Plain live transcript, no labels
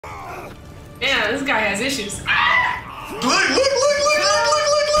Yeah, this guy has issues. Look! Oh,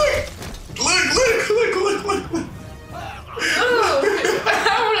 I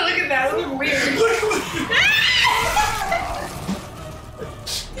don't want to look at that. It looks weird.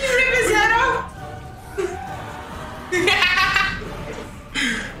 You rip his head off?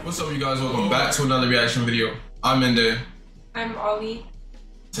 What's up, you guys? Welcome back to another reaction video. I'm Ende. I'm Ollie.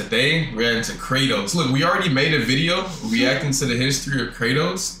 Today, we're reacting to Kratos. Look, we already made a video reacting to the history of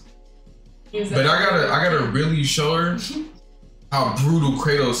Kratos. But I gotta really show her how brutal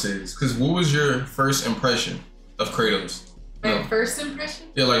Kratos is. Cause what was your first impression of Kratos? My first impression?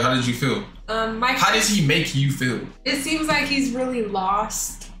 Yeah, like how did you feel? How does he make you feel? It seems like he's really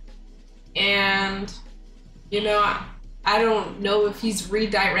lost, and you know, I don't know if he's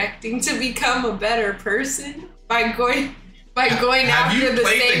redirecting to become a better person by going after the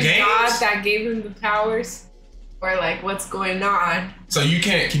same god that gave him the powers. Or like, what's going on? So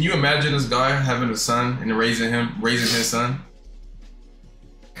can you imagine this guy having a son and raising his son?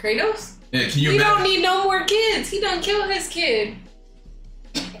 Kratos? Yeah, can you He don't need no more kids. He done killed his kid.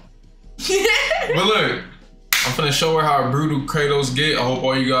 But look, I'm finna show her how brutal Kratos get. I hope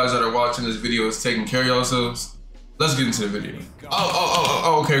all you guys that are watching this video is taking care of yourselves. Let's get into the video. Okay.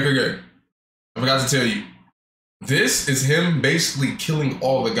 I forgot to tell you. This is him basically killing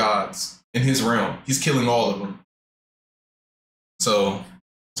all the gods in his realm. He's killing all of them. So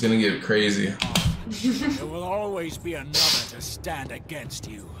it's gonna get crazy. There will always be another to stand against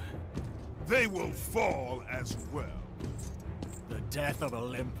you. They will fall as well. The death of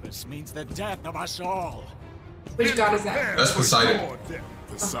Olympus means the death of us all. Which god is that? That's Poseidon.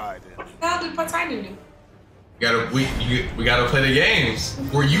 Poseidon. How did Poseidon do? We gotta play the games.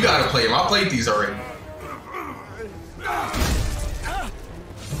 Or you gotta play them. I played these already.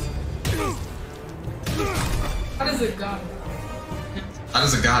 How does a god? How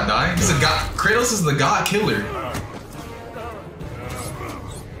does a god die? He's a god. Kratos is the god killer.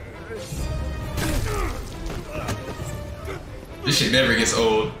 This shit never gets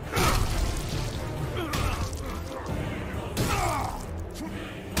old.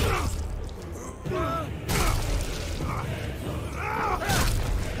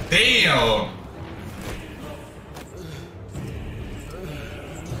 Damn.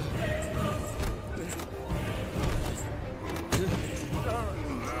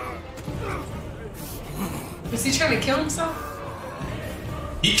 Is he trying to kill himself?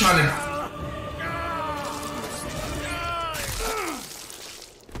 He trying to.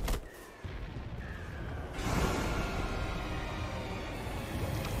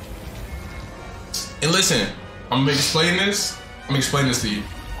 And listen, I'm gonna explain this. I'm gonna explain this to you.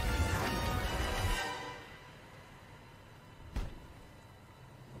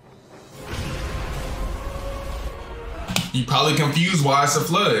 You probably confused why it's a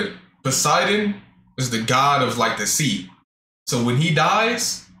flood. Poseidon is the god of like the sea. So when he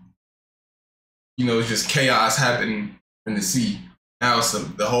dies, you know, it's just chaos happening in the sea. Now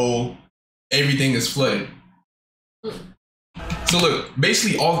everything is flooded. So look,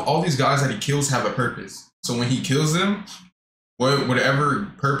 basically all these guys that he kills have a purpose. So when he kills them,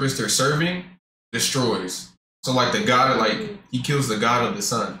 whatever purpose they're serving, destroys. So like the god of he kills the god of the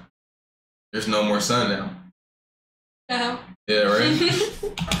sun. There's no more sun now. Yeah, right?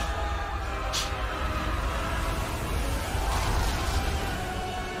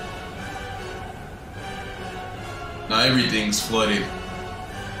 Now everything's flooded.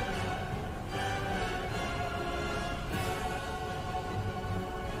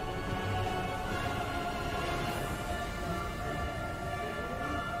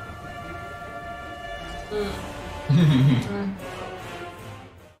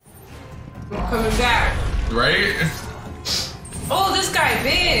 I'm coming back. Right? Oh, this guy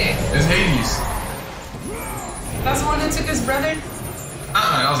big. It's Hades. That's the one that took his brother?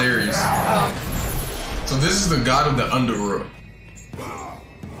 That was Ares. Oh. So this is the god of the underworld.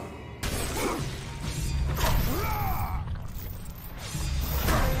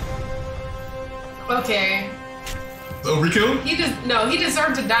 Okay. Overkill? He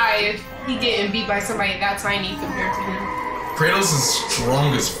deserved to die if he getting beat by somebody that tiny compared to him. Kratos is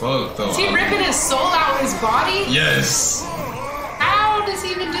strong as fuck though. Is he ripping his soul out of his body? Yes. How does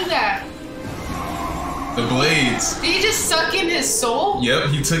he even do that? The blades. Did he just suck in his soul?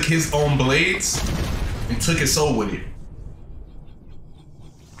 Yep, he took his own blades and took his soul with it.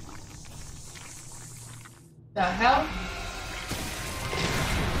 The hell?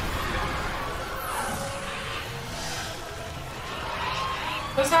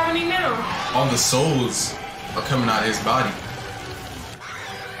 What's happening now? All the souls are coming out of his body.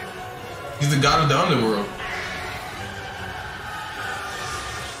 He's the god of the underworld.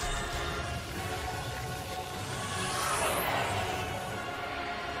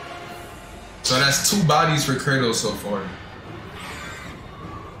 So that's 2 bodies for Kratos so far.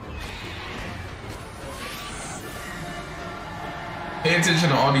 Pay attention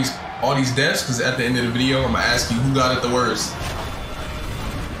to all these deaths, because at the end of the video, I'm gonna ask you who got it the worst.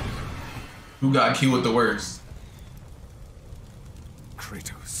 Who got killed the worst?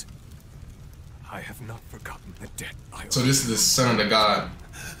 Kratos, I have not forgotten the debt I owe. So this is the son of the god.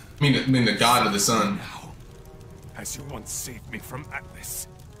 I mean the god of the sun. Now, as you once saved me from Atlas,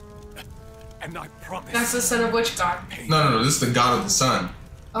 and I promise. That's the son of which god? No, this is the god of the sun.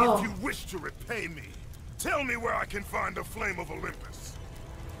 Oh. If you wish to repay me, tell me where I can find the flame of Olympus.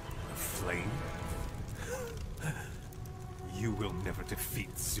 The flame? You will never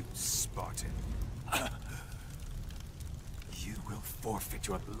defeat Zeus, Spartan. You will forfeit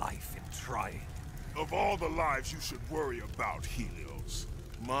your life in trying. Of all the lives you should worry about, Helios,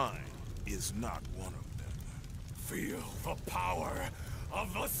 mine is not one of them. Feel the power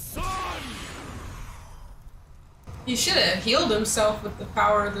of the sun! He should have healed himself with the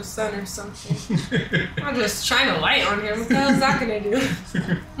power of the sun or something. I'm just trying to light on him. What the hell is that gonna do?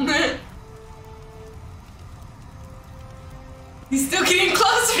 He's still getting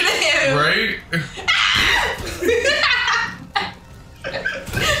closer to him. Right?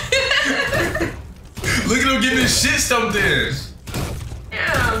 Look at him getting his shit stumped in.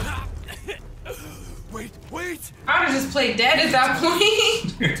 Yeah. Wait! I would have just played dead at that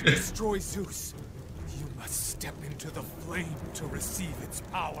point. Destroy Zeus. You must step into the flame to receive its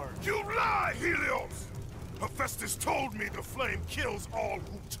power. You lie, Helios! Hephaestus told me the flame kills all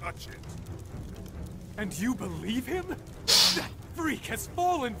who touch it. And you believe him? That freak has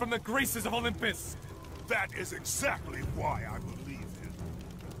fallen from the graces of Olympus. That is exactly why I believe him.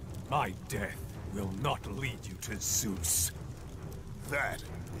 My death will not lead you to Zeus. That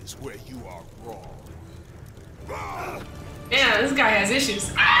is where you are wrong. Man, this guy has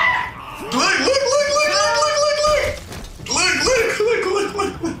issues. Look! Look! Oh,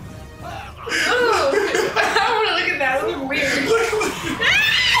 I don't want to look at that. It looks weird.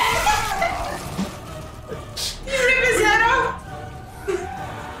 You rip his head off?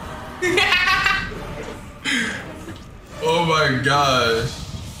 Oh my gosh.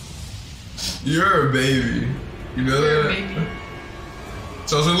 You're a baby. You know You're a that? baby.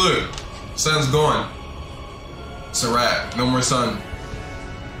 So look, sun's gone. It's a wrap. No more sun.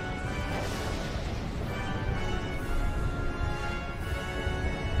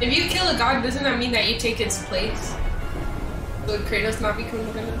 If you kill a god, doesn't that mean that you take its place? Would Kratos not become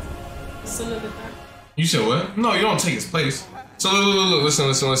the son of the god? You said what? No, you don't take his place. So look,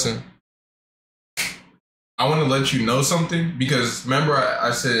 listen. I want to let you know something, because remember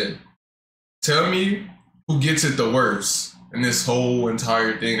I said, tell me who gets it the worst in this whole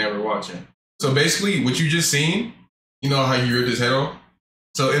entire thing that we're watching. So basically, what you just seen, you know how he ripped his head off?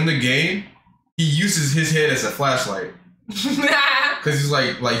 So in the game, he uses his head as a flashlight. Because he's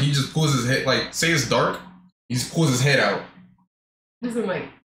like he just pulls his head, like, say it's dark, he just pulls his head out. Doesn't like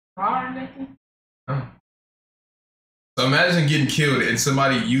raw or nothing? Oh. So imagine getting killed and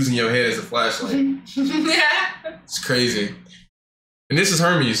somebody using your head as a flashlight. It's crazy. And this is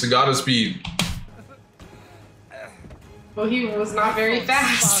Hermes, the god of speed. Well, he was not very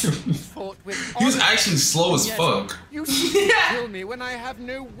fast. He was actually slow as fuck. You kill me when I have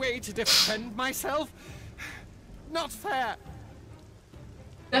no way to defend myself. Not fair.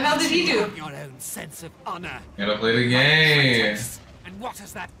 The hell did he do? Your own sense of honor. Gotta play the game. And what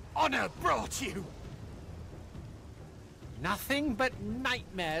has that honor brought you? Nothing but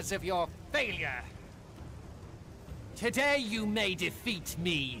nightmares of your failure. Today you may defeat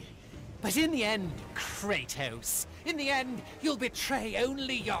me, but in the end, Kratos, in the end, you'll betray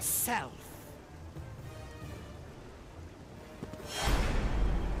only yourself.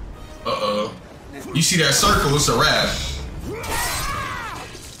 Uh-oh. You see that circle, it's a wrap.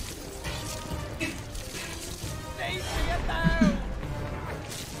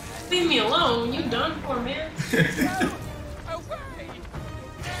 Leave me alone. You done for, man.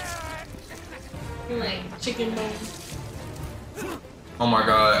 You're like chicken bone. Oh my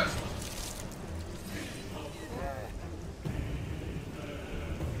god.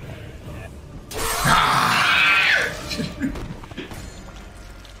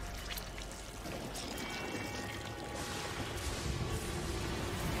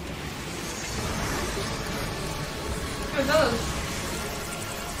 What are those?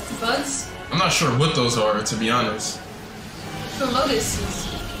 Bugs? I'm not sure what those are, to be honest. The lotuses.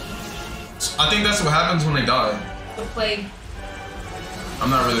 I think that's what happens when they die. The plague. I'm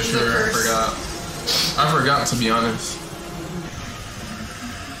not really sure. I forgot, to be honest.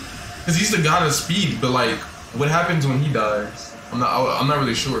 Cause he's the god of speed, but like, what happens when he dies? I'm not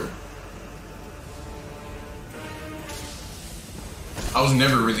really sure. I was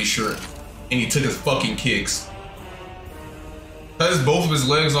never really sure. And he took his fucking kicks. Cut his both of his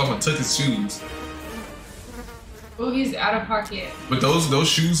legs off and took his shoes. Oh, he's out of pocket. But those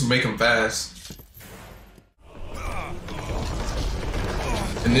shoes make him fast.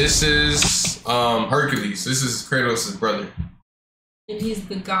 And this is Hercules. This is Kratos' brother. And he's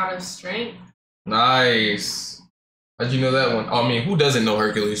the god of strength. Nice. How'd you know that one? I mean, who doesn't know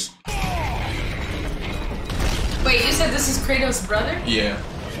Hercules? Wait, you said this is Kratos' brother? Yeah.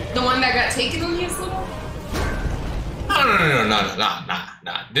 The one that got taken when he was little?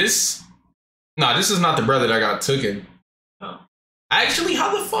 No. This is not the brother that got taken. Oh. Actually,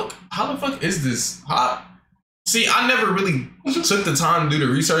 how the fuck is this? See, I never really took the time to do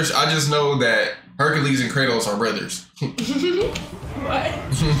the research. I just know that Hercules and Kratos are brothers. What?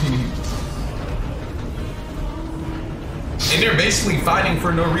 And they're basically fighting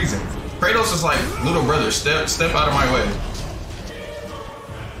for no reason. Kratos is like, little brother, step out of my way.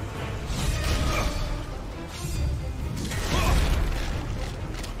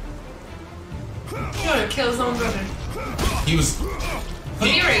 He wanna kill his own brother. He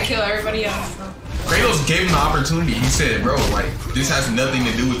Ready to kill everybody else. So. Kratos gave him the opportunity. He said, bro, like, this has nothing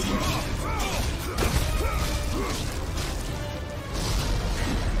to do with you.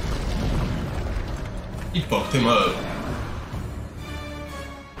 He fucked him up.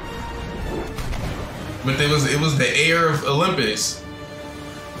 But it was the heir of Olympus.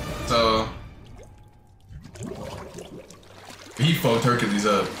 So he fucked Hercules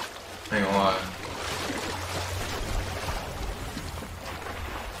up. I ain't gonna lie.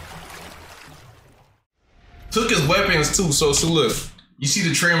 Took his weapons too. So look, you see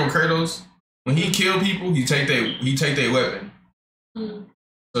the trend with Kratos? When he kill people, he take their weapon. Mm.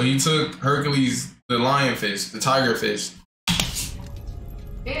 So he took Hercules, the lionfish, the tiger fish.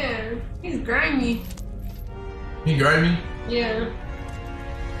 Yeah, he's grimy. He grimy? Yeah.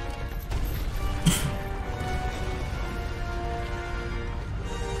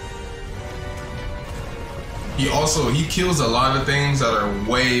 He kills a lot of things that are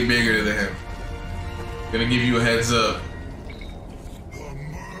way bigger than him. Gonna give you a heads up. The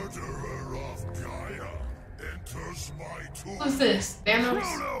murderer of Gaia enters my tomb. Who's this? Thanos?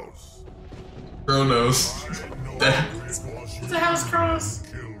 Kronos. What's the house Kronos?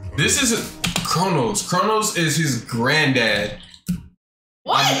 This is Kronos. Kronos is his granddad.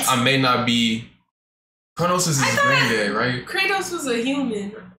 What? I may not be. Kronos is his granddad, right? Kratos was a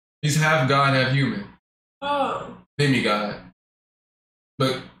human. He's half god, half human. Oh. Demigod.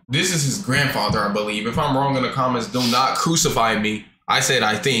 But this is his grandfather, I believe. If I'm wrong in the comments, do not crucify me. I said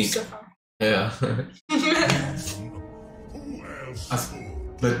I think. Yeah.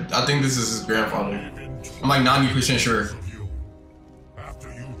 But I think this is his grandfather. I'm like 90% sure.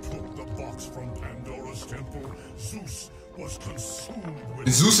 After you took the box from Pandora's temple, Zeus was consumed with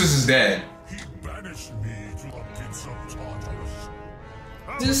Zeus is his dad. He banished me to the pits of Tartarus.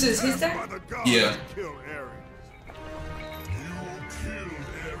 Zeus is his dad? Yeah. Kill Ares. You killed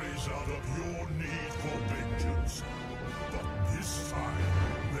Ares out of your need for vengeance. But this time,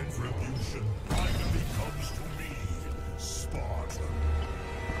 retribution finally comes to me, Spartan.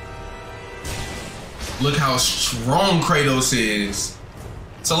 Look how strong Kratos is.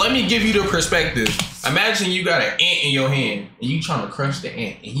 So let me give you the perspective. Imagine you got an ant in your hand and you trying to crush the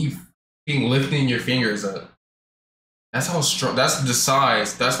ant and you lifting your fingers up. That's how strong, that's the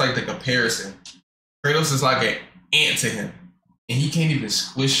size, that's like the comparison. Kratos is like an ant to him and he can't even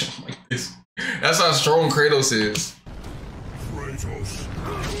squish him like this. That's how strong Kratos is. Kratos,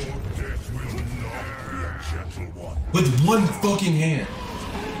 your death will not be a gentle one. With one fucking hand.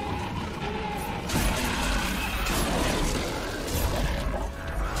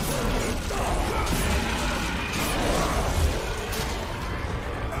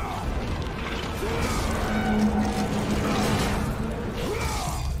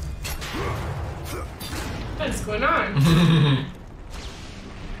 What's going on?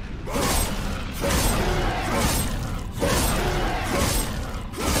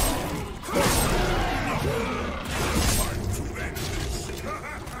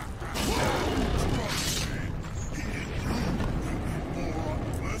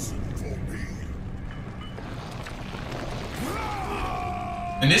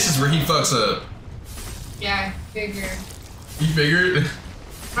 And this is where he fucks up. Yeah, I figured. You figured?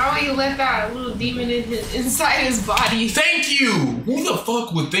 How will you let that little demon inside his body? Thank you! Who the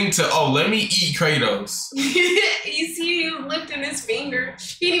fuck would think to, oh, let me eat Kratos? You see, he was lifting his finger.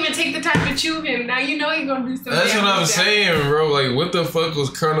 He didn't even take the time to chew him. Now you know he's gonna do something. That's what I'm saying, bro. Like, what the fuck was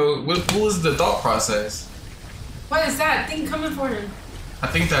Colonel? What was the thought process? What is that thing coming for him? I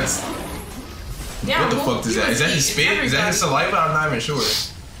think that's. Yeah, What the well, fuck is he that? was Is that his eating spit? Is that his everybody. saliva? I'm not even sure.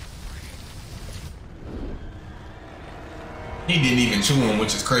 He didn't even chew him,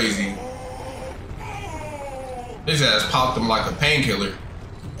 which is crazy. His ass popped him like a painkiller.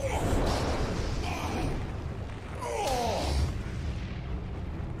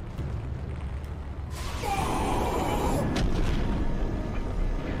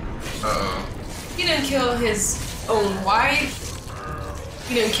 He didn't kill his own wife.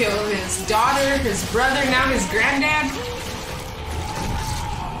 He didn't kill his daughter, his brother, now his granddad.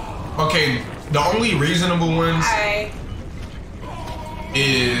 Okay, the only reasonable ones I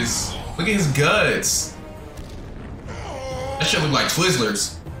is look at his guts. That shit look like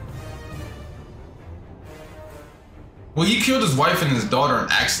Twizzlers. Well, he killed his wife and his daughter in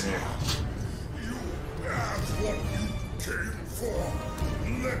accident.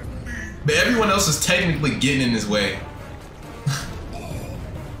 But everyone else is technically getting in his way.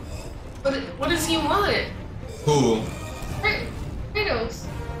 what does he want? Who? Kratos.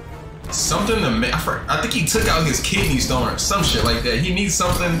 Something to make. I think he took out his kidney stone or some shit like that. He needs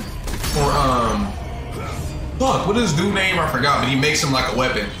something for fuck, what is his dude name? I forgot, but he makes him like a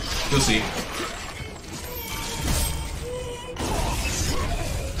weapon. You'll see.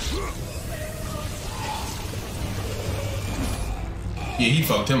 Yeah, he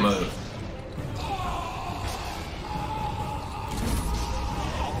fucked him up.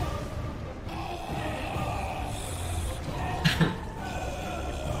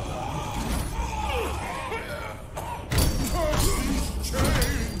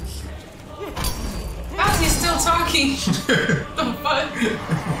 How's he still talking? The fuck?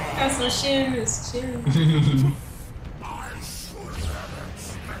 Got some shit in his chin. I should have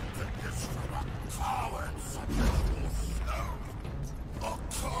expected this from a coward such as yourself. A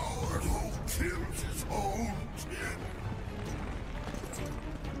coward who kills his own kin.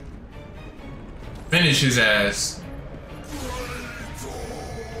 Finish his ass.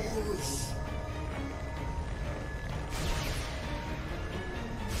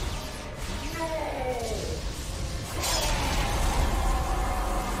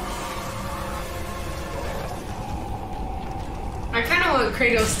 I kind of want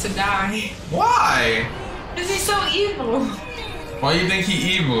Kratos to die. Why? Because he's so evil. Why you think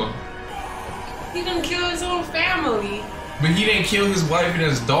he evil? He done kill his own family. But he didn't kill his wife and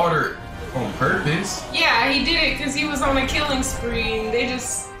his daughter on purpose. Yeah, he did it because he was on a killing spree. And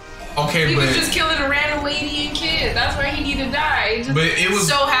Okay, he but was just killing a random lady and kid. That's why he needed to die. It just But it was-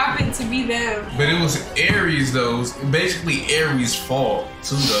 so happened to be them. but it was Ares though. It was basically Ares' fault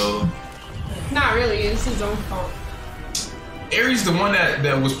too though. Not really. It's his own fault. Ares the one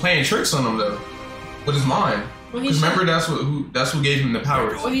that was playing tricks on him though, with his mind. Well, he Because remember should- that's who gave him the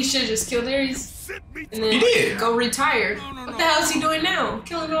powers. Well, he should just killed Ares and then He did. go retire. What the hell is he doing now?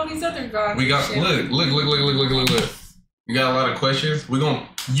 Killing all these other gods. We got Shit. look. We got a lot of questions.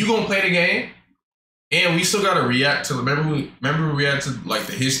 You gonna play the game, and we still gotta react to. Remember we react to like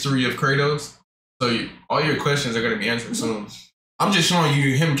the history of Kratos. So all your questions are gonna be answered soon. I'm just showing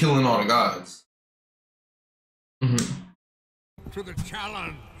you him killing all the gods. To the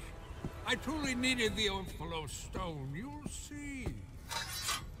challenge. I truly needed the Ophalo stone. You'll see.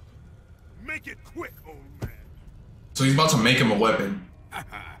 Make it quick, old man. So he's about to make him a weapon,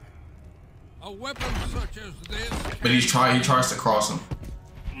 A weapon such as this. but he tries to cross him,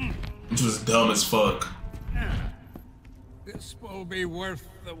 which was dumb as fuck. This will be worth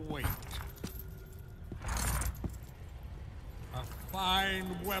the wait. A fine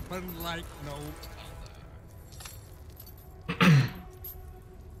weapon like no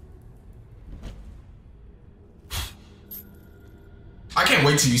I can't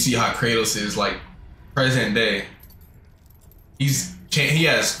wait till you see how Kratos is like present day. He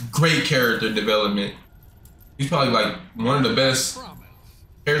has great character development. He's probably like one of the best promise.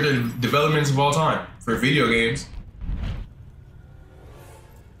 character developments of all time for video games.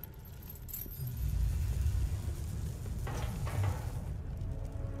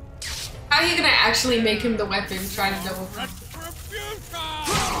 How are you gonna actually make him the weapon? Try to double.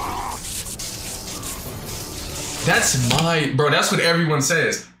 That's that's what everyone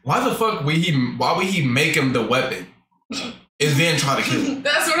says. Why the fuck would he make him the weapon and then try to kill him?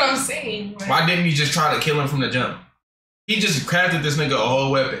 That's what I'm saying. Why didn't he just try to kill him from the jump? He just crafted this nigga a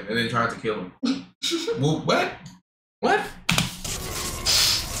whole weapon and then tried to kill him. Well, what? What?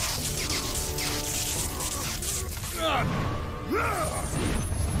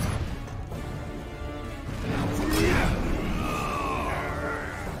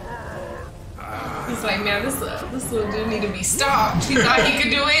 He's like, man, this little dude need to be stopped. He thought he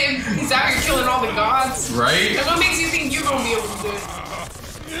could do it. He's out here killing all the gods. Right? And what makes you think you're gonna be able to do it?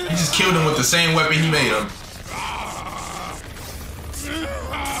 He just killed him with the same weapon he made him.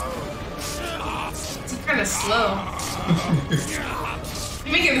 It's kind of slow.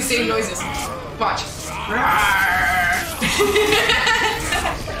 You're making the same noises. Watch.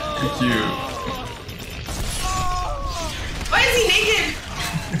 Cute. Why is he naked?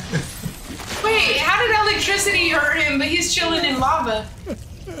 Wait, how did electricity hurt him, but he's chilling in lava?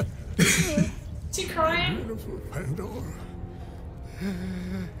 Is he crying? Beautiful Pandora.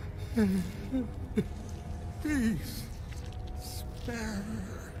 Please, spare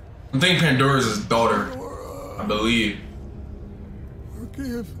her. I think Pandora's his daughter, I believe.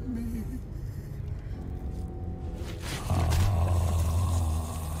 Forgive me.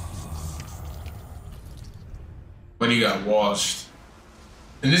 But he got washed.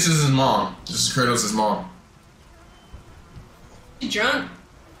 And this is his mom. This is Kratos' mom. You drunk?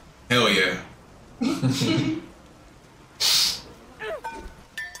 Hell yeah.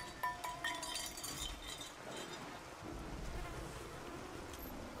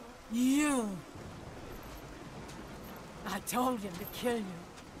 You! I told him to kill you.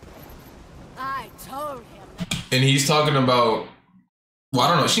 I told him that. And he's talking about, well, I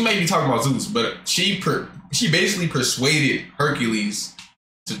don't know. She may be talking about Zeus, but she basically persuaded Hercules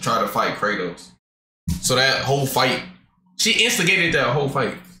to try to fight Kratos. So that whole fight, she instigated that whole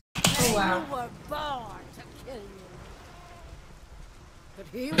fight. Oh, wow. You were born to kill you. But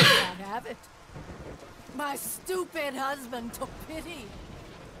he would not have it. My stupid husband took pity.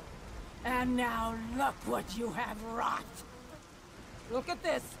 And now look what you have wrought. Look at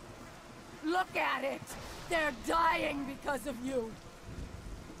this. Look at it. They're dying because of you.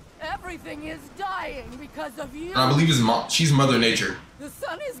 Everything is dying because of you. And I believe his mom, she's Mother Nature. The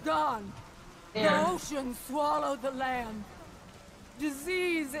sun is gone. Yeah. The ocean swallowed the land.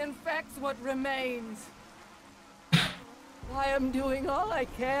 Disease infects what remains. I am doing all I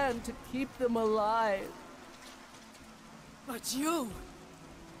can to keep them alive. But you,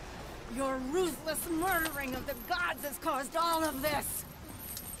 your ruthless murdering of the gods has caused all of this.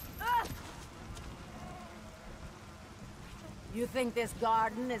 Ah! You think this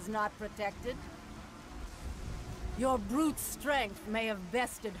garden is not protected? Your brute strength may have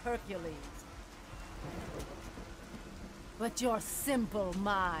bested Hercules. But your simple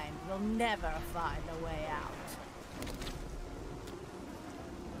mind will never find a way out.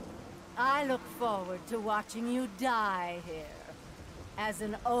 I look forward to watching you die here as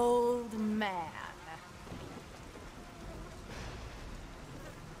an old man.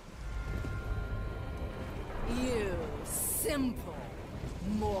 You simple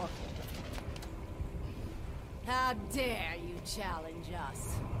mortal. How dare you challenge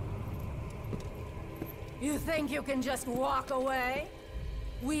us? You think you can just walk away?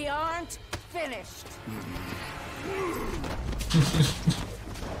 We aren't finished.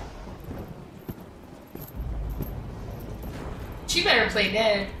 She better play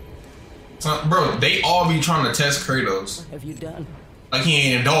dead. So, bro, they all be trying to test Kratos. What have you done? Like he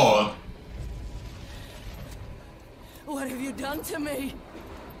ain't a dog. What have you done to me?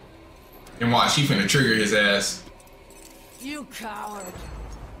 And watch, she finna trigger his ass. You coward.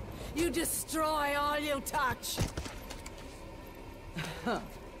 You destroy all you touch.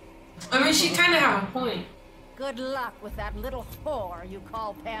 I mean, she kind of have a point. Good luck with that little whore you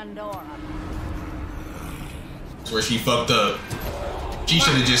call Pandora. That's where she fucked up. She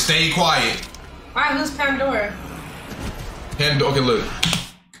should have just stayed quiet. Wow, who's Pandora? Okay, look.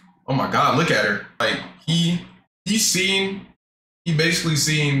 Oh my God, look at her. Like he basically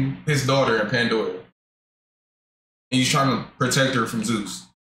seen his daughter in Pandora, and he's trying to protect her from Zeus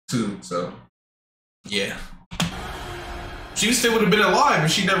too. So yeah, she still would have been alive,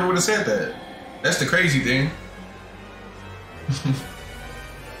 and she never would have said that. That's the crazy thing.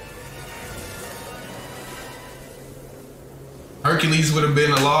 Hercules would have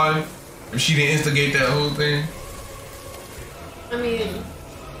been alive if she didn't instigate that whole thing. I mean,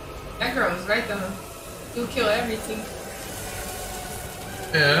 that girl was right though. You'll kill everything.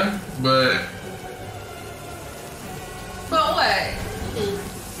 Yeah, but what?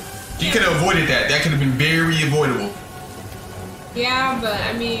 she could have avoided that. That could have been very avoidable. Yeah, but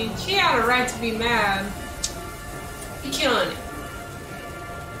I mean, she had a right to be mad. He killing it.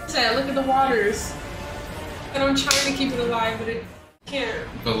 He said, look at the waters. And I'm trying to keep it alive, but it can't.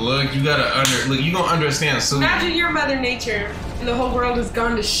 But look, you gotta you gonna understand soon. Imagine you're Mother Nature and the whole world has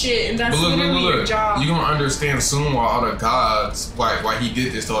gone to shit, and that's But literally your job. You gonna understand soon why all the gods, why he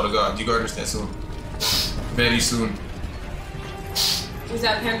did this to all the gods. You gonna understand soon. Very soon. Is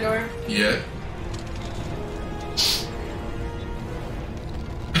that Pandora? Yeah.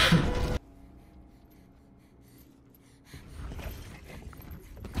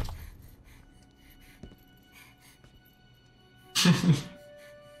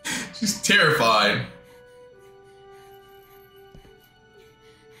 She's terrified.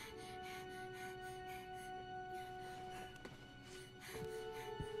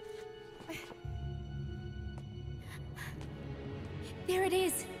 There it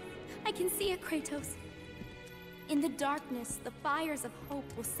is. I can see it, Kratos. In the darkness, the fires of hope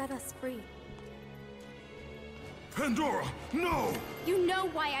will set us free. Pandora, no! You know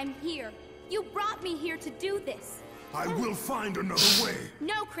why I'm here. You brought me here to do this. I will find another way.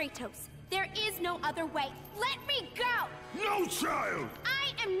 No, Kratos. There is no other way. Let me go! No, child!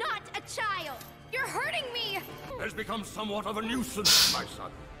 I am not a child! You're hurting me! Has become somewhat of a nuisance, my son.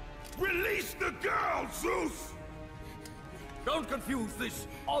 Release the girl, Zeus! Don't confuse this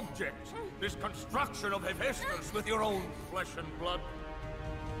object, this construction of Hephaestus with your own flesh and blood.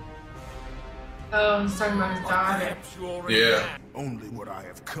 Oh, he's talking about his daughter. Perhaps you already Yeah. have. Only what I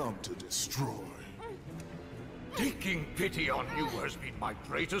have come to destroy. Taking pity on you has been my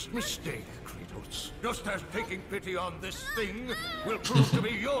greatest mistake, Kratos. Just as taking pity on this thing will prove to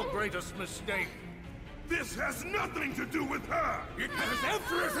be your greatest mistake. This has nothing to do with her! It has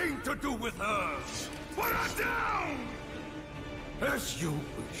everything to do with her. Put her down! As you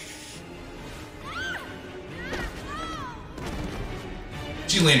wish.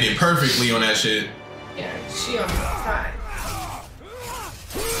 She landed perfectly on that shit. Yeah, she on the side.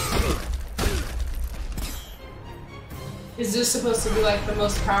 Is this supposed to be like the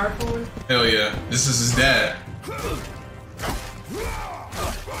most powerful one? Hell yeah. This is his dad.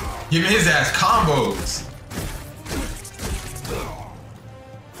 Giving his ass combos.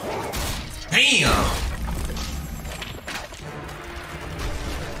 Damn.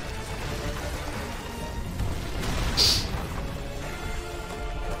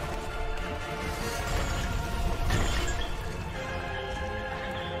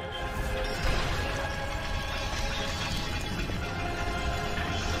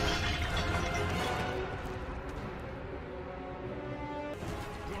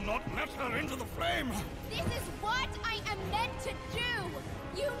 Do not let her into the flame. This is what I am meant to do!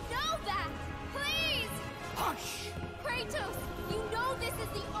 You know that! Please! Hush! Kratos, you know this is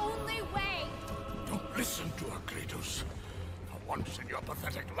the only way! Don't listen to her, Kratos. For once in your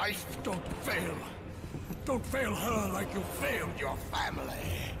pathetic life, don't fail. Don't fail her like you failed your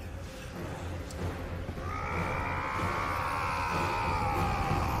family.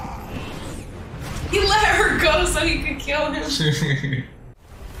 He let her go so he could kill him. He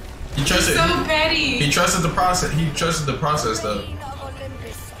trusted. So petty. He trusted the process. He trusted the process, though. Reign of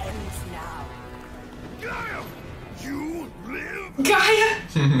Olympus ends now. Gaia! You live? Gaia?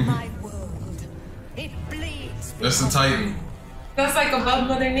 My world, it bleeds. That's the because Titan. That's like above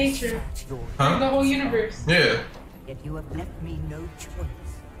Mother Nature. The Huh? whole universe. Yeah. Yet you have left me no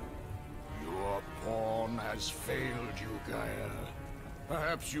choice. Your pawn has failed you, Gaia.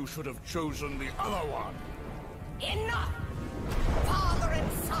 Perhaps you should have chosen the other one. Enough! Father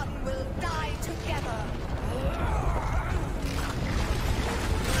and son will die together.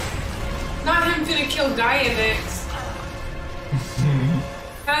 Not him gonna kill Gaia next.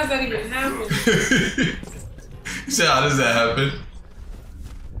 How does that even happen? He said, how does that happen?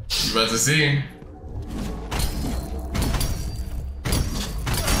 You about to see.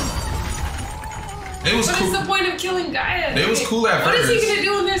 It was What cool. is the point of killing Gaia? They was cool at What is he first. gonna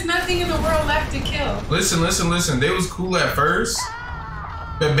do when there's nothing in the world left to kill? Listen. They was cool at first,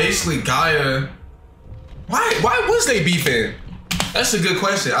 but basically Gaia. Why was they beefing? That's a good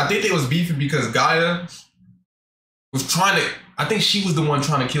question. I think they was beefing because Gaia was trying to. I think she was the one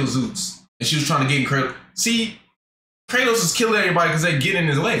trying to kill Zeus, and she was trying to get in Kratos. See, Kratos is killing everybody because they get in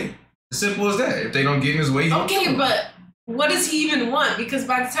his way. As simple as that. If they don't get in his way, he don't kill Okay, them. but what does he even want? Because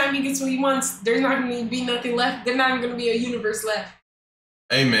by the time he gets what he wants, there's not gonna be nothing left. There's not even gonna be a universe left.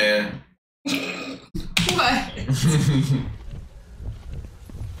 Hey man. What? He's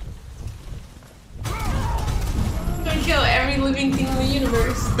gonna kill every living thing in the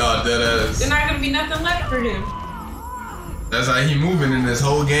universe. Nah, There's deadass. not gonna be nothing left for him. That's how he moving in this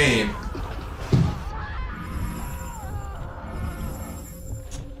whole game.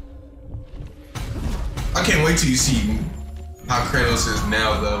 I can't wait till you see how Kratos is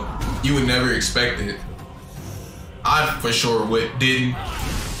now, though. You would never expect it. I for sure didn't.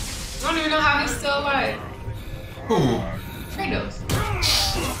 I don't even know how he's still alive. Who? Kratos.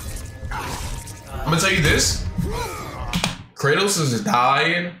 I'm gonna tell you this. Kratos is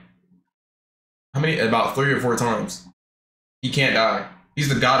dying. How many? About 3 or 4 times. He can't die. He's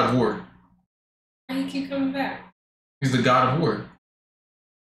the god of war. Why do you keep coming back? He's the god of war.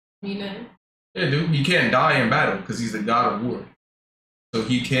 You know? Yeah, dude. He can't die in battle because he's the god of war. So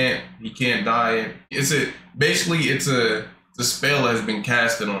he can't die. It's a the spell has been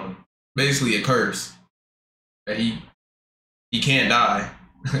casted on him. Basically a curse. That he can't die.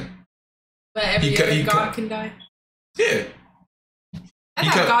 But every other god can die. Yeah. I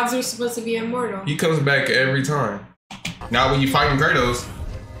thought gods are supposed to be immortal. He comes back every time. Not when you fighting Kratos.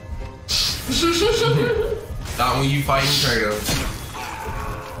 Not when you fighting Kratos.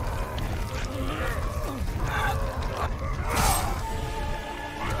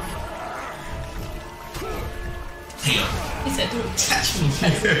 Damn. He said, "Don't touch me,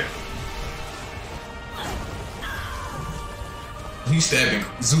 peasant." He's stabbing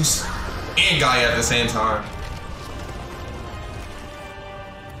Zeus and Gaia at the same time.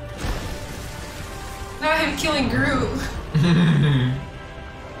 Not him killing Groot.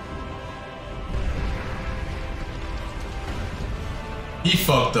 He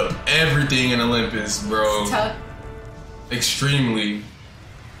fucked up everything in Olympus, bro. Tough. Extremely. Is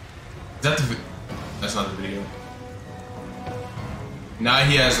that the? That's not the video. Now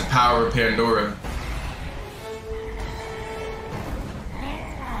he has the power of Pandora.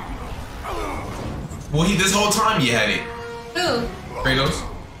 Well, this whole time he had it. Who? Kratos.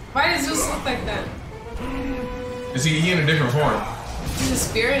 Why does Zeus look like that? Is he in a different form? He's a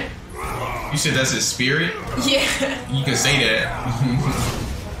spirit? You said that's his spirit? Yeah. You can say that.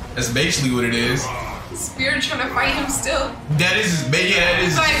 That's basically what it is. Spirit trying to fight him still. That is, yeah, that is.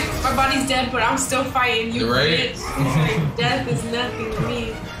 It's like, my body's dead, but I'm still fighting you, right? bitch. Like, death is nothing to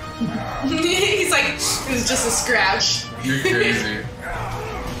me. He's like, it was just a scratch. You're crazy.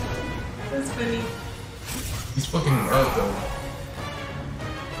 That's funny. He's fucking up though.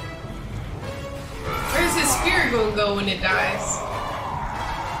 Where's his spirit gonna go when it dies?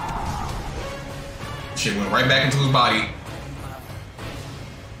 Shit went right back into his body.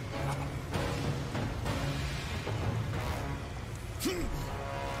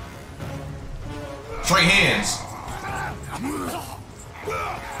 Straight hands.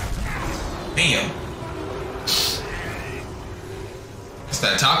 Damn. It's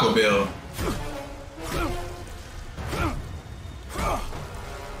that Taco Bell.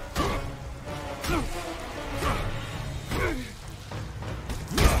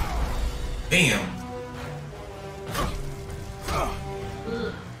 Damn.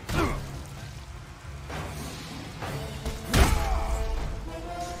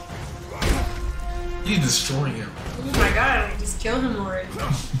 He's destroying him. Oh my god, like, just kill him already.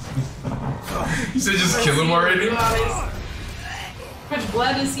 You said just kill him already? How much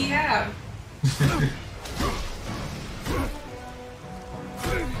blood does he have?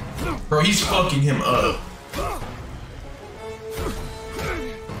 Bro, he's fucking him up.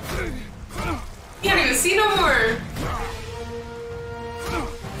 Can't even see no more.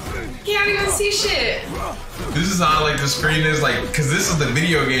 Can't even see shit. This is how like the screen is like, cause this is the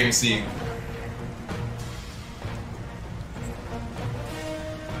video game scene.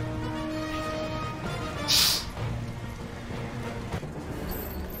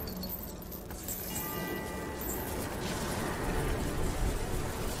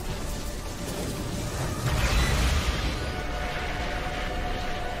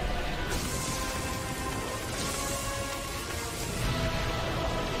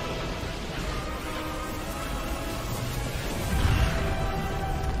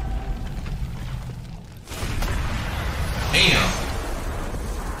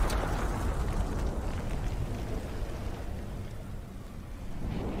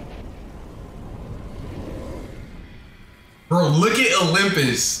 Bro, look at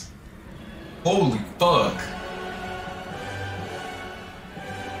Olympus. Holy fuck.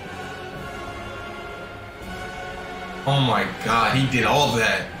 Oh my god, he did all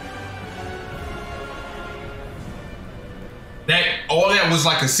that. All that was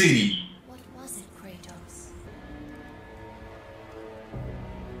like a city. What was it, Kratos?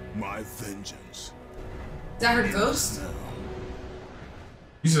 My vengeance. Is that her ghost?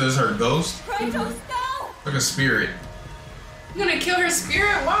 You said it's her ghost? Kratos, no! Like a spirit. You gonna kill her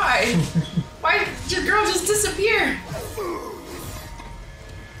spirit? Why? Why did your girl just disappear?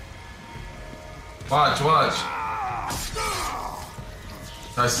 Watch, watch.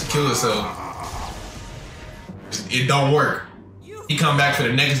 Tries to kill herself. It don't work. He come back for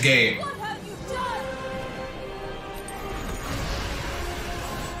the next game. What have you done?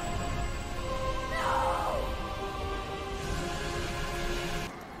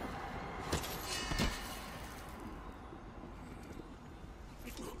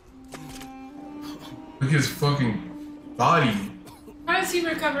 Look at his fucking body. How does he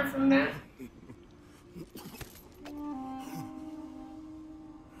recover from that?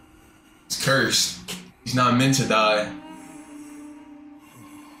 He's cursed. He's not meant to die.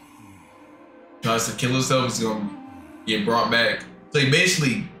 Tries to kill himself, he's gonna get brought back. So he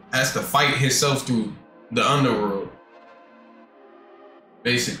basically has to fight himself through the underworld.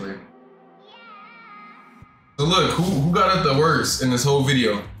 Basically. So look, who got it the worst in this whole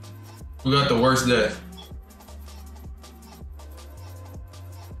video? Who got the worst death?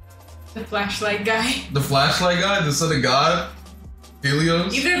 The flashlight guy. The flashlight guy? The son of God?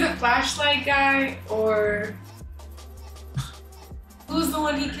 Helios? Either the flashlight guy or... Who's the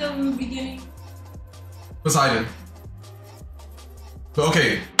one he killed in the beginning? Poseidon. But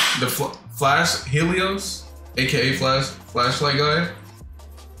okay, the Flash, Helios, aka flashlight guy,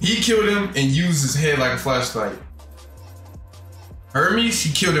 he killed him and used his head like a flashlight. Hermes,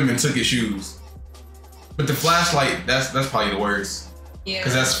 he killed him and took his shoes. But the flashlight, that's probably the worst. Yeah.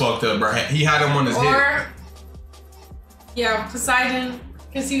 Cause that's fucked up, bro. He had him on his head. Yeah, Poseidon,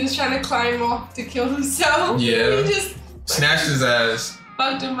 because he was trying to climb off to kill himself. Yeah. He just snatched his ass.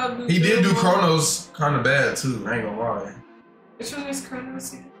 Fucked him up. He did do Kronos kind of bad too. I ain't gonna lie. Which one was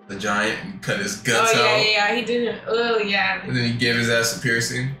Kronos? The giant and cut his guts out. Yeah, he did it. Oh yeah. And then he gave his ass a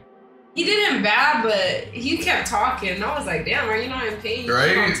piercing. He did him bad, but he kept talking. I was like, damn, are you not in pain? You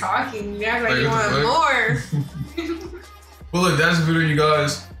keep on talking. You act like you want more. Well, look, that's the video, you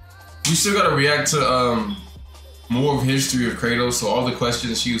guys. We still gotta react to more of history of Kratos. So all the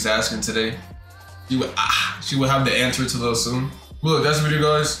questions she was asking today, she would have the answer to those soon. Well, look, that's the video,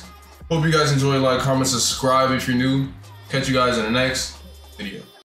 guys. Hope you guys enjoy. Like, comment, subscribe if you're new. Catch you guys in the next video.